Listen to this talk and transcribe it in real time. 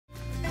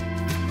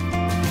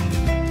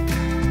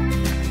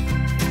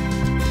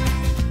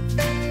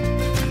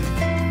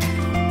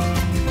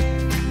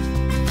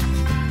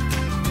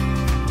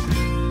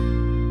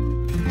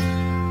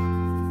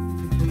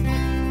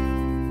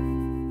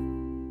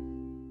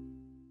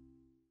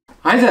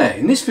Hi there,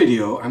 in this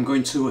video I'm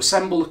going to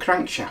assemble the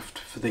crankshaft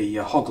for the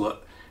Hoglet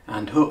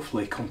and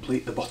hopefully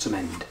complete the bottom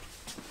end.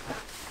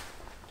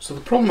 So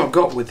the problem I've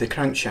got with the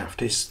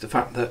crankshaft is the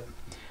fact that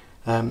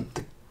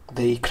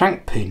the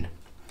crank pin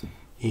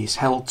is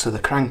held to the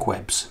crank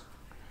webs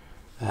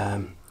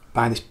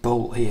by this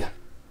bolt here,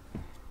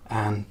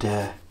 and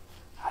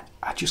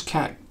I just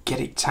can't get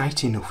it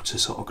tight enough to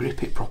sort of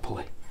grip it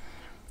properly.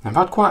 I've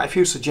had quite a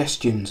few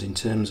suggestions in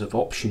terms of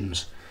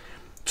options.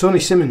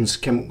 Tony Simmons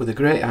came up with a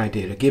great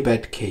idea, a gib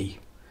head key,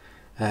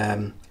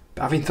 but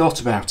having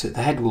thought about it,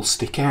 the head will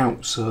stick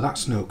out, so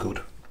that's no good.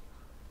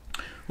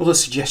 Other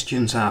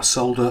suggestions are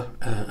solder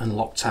and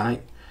Loctite,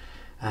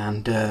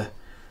 and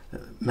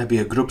maybe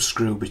a grub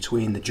screw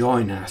between the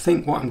join. And I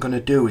think what I'm going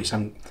to do is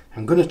I'm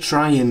going to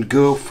try and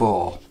go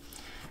for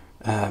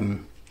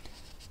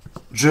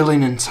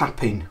drilling and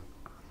tapping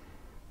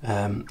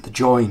the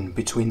join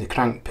between the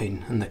crank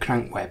pin and the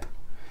crank web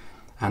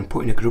and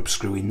putting a grub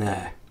screw in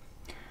there,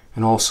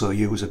 and also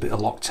use a bit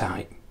of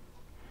Loctite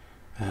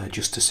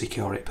just to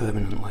secure it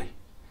permanently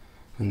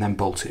and then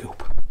bolt it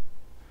up.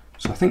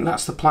 So I think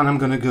that's the plan I'm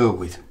going to go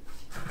with.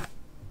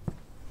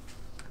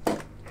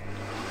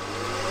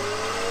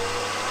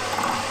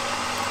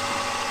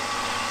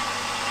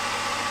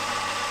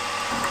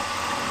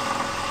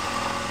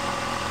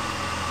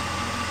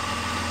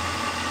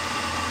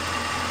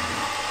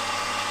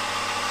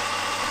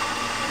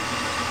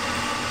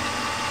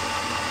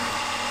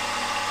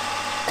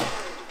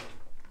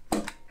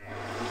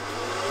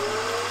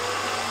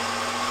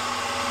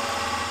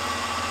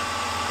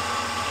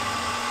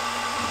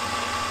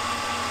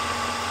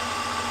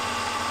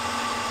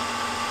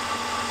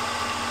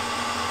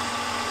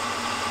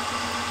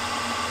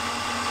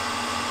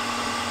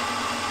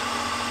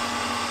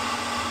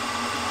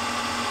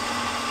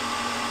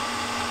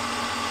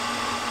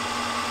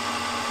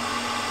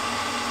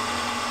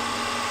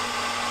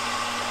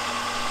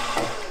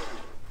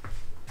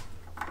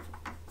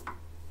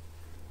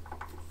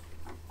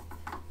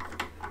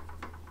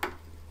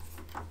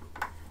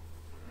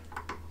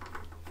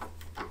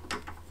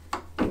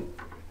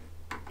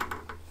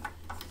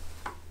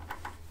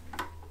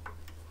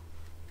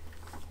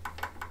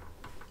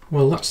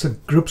 Well, that's the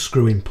grub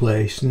screw in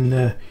place,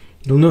 and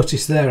you'll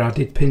notice there I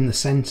did pin the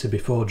centre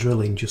before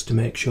drilling just to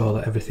make sure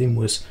that everything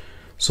was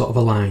sort of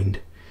aligned.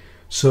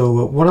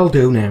 So what I'll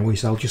do now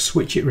is I'll just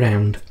switch it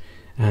round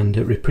and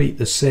repeat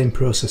the same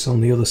process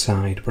on the other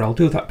side, but I'll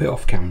do that bit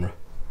off camera.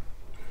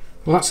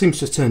 Well, that seems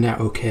to have turned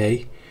out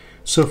okay.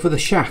 So for the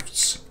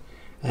shafts,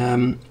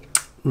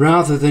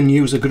 rather than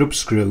use a grub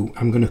screw,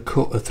 I'm going to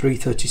cut a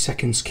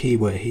 3/32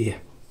 keyway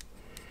here.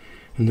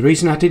 And the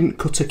reason I didn't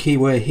cut a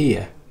keyway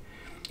here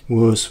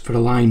was for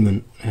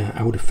alignment.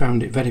 I would have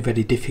found it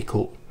very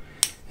difficult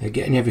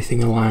getting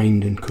everything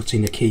aligned and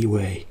cutting a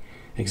keyway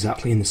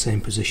exactly in the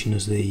same position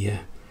as the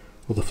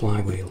other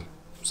flywheel.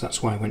 So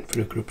that's why I went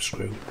for a grub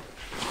screw.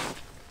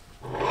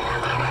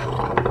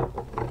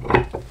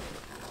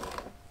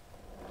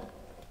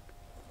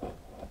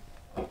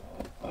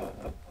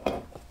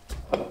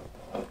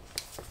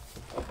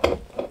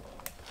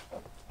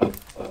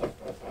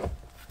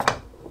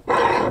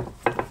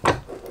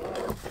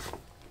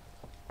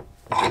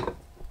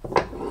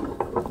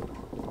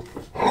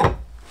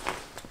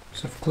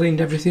 So I've cleaned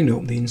everything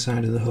up, the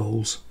inside of the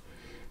holes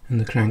and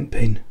the crank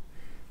pin.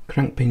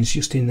 Crank pin's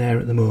just in there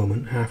at the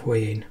moment,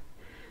 halfway in.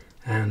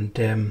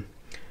 And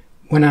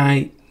when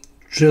I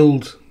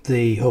drilled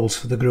the holes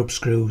for the grub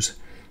screws,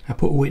 I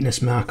put a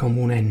witness mark on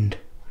one end,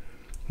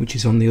 which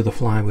is on the other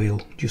flywheel,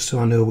 just so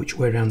I know which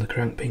way around the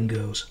crank pin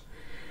goes.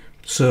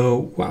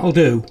 So what I'll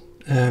do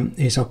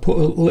is I'll put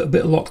a little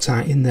bit of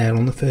Loctite in there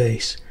on the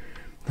face,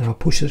 then I'll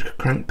push the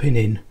crank pin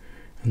in,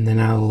 and then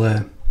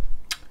I'll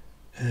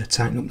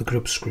tighten up the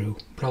grub screw.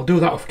 But I'll do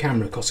that off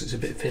camera because it's a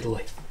bit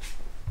fiddly.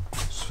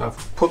 So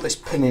I've put this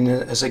pin in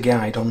as a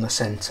guide on the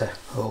centre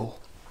hole,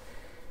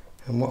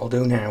 and what I'll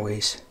do now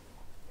is,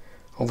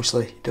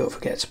 obviously don't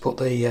forget to put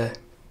the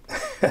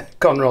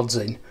con rods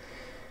in,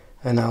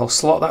 and I'll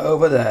slot that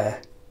over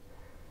there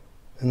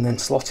and then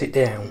slot it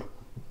down.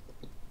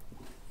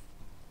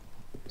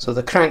 So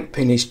the crank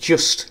pin is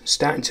just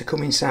starting to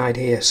come inside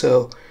here,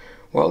 so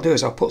what I'll do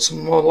is I'll put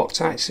some more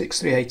Loctite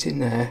 638 in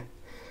there,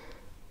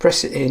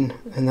 press it in,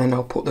 and then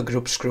I'll put the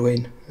grub screw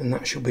in, and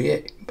that should be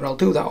it. But I'll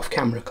do that off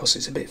camera because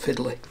it's a bit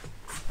fiddly.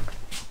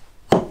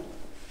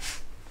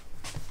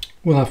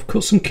 Well, I've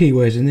cut some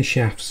keyways in the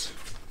shafts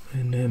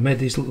and made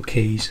these little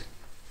keys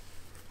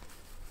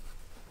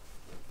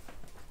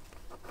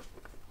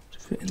to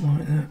fit in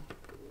like that.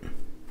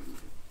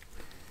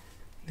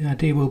 The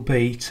idea will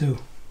be to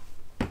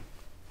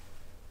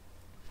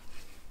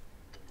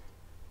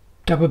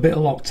dab a bit of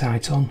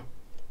Loctite on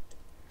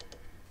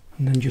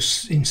and then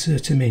just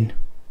insert them in.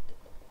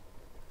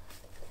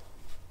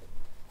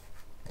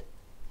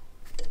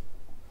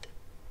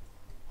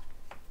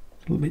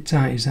 A little bit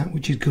tight is that,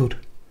 which is good.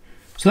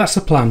 So that's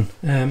the plan.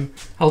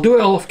 I'll do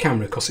it all off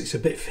camera because it's a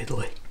bit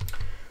fiddly.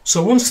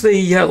 So once the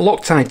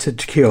Loctite had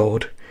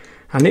cured,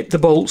 I nipped the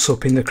bolts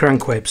up in the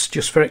crank webs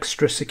just for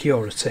extra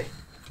security.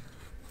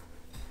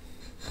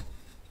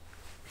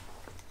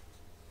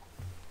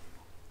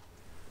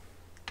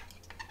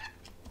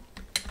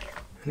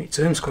 and it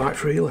turns quite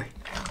freely.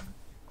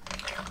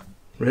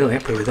 Really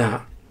happy with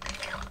that.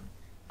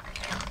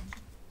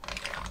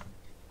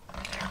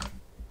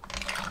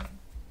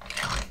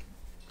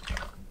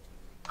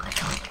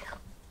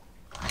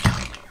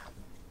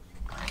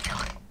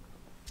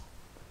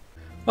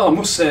 Well, I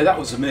must say that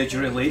was a major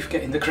relief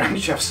getting the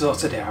crankshaft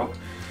sorted out,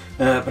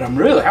 but I'm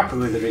really happy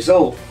with the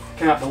result.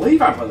 Can't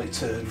believe how well it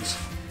turns,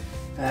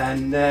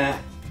 and I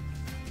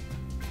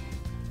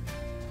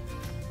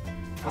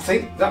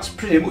think that's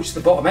pretty much the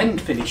bottom end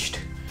finished.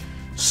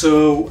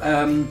 So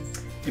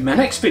in my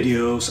next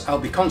videos I'll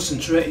be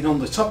concentrating on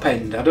the top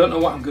end. I don't know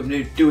what I'm going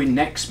to be doing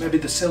next, maybe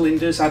the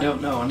cylinders, I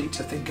don't know, I need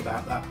to think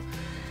about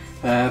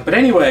that. But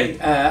anyway,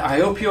 I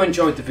hope you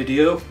enjoyed the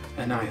video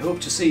and I hope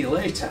to see you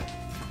later.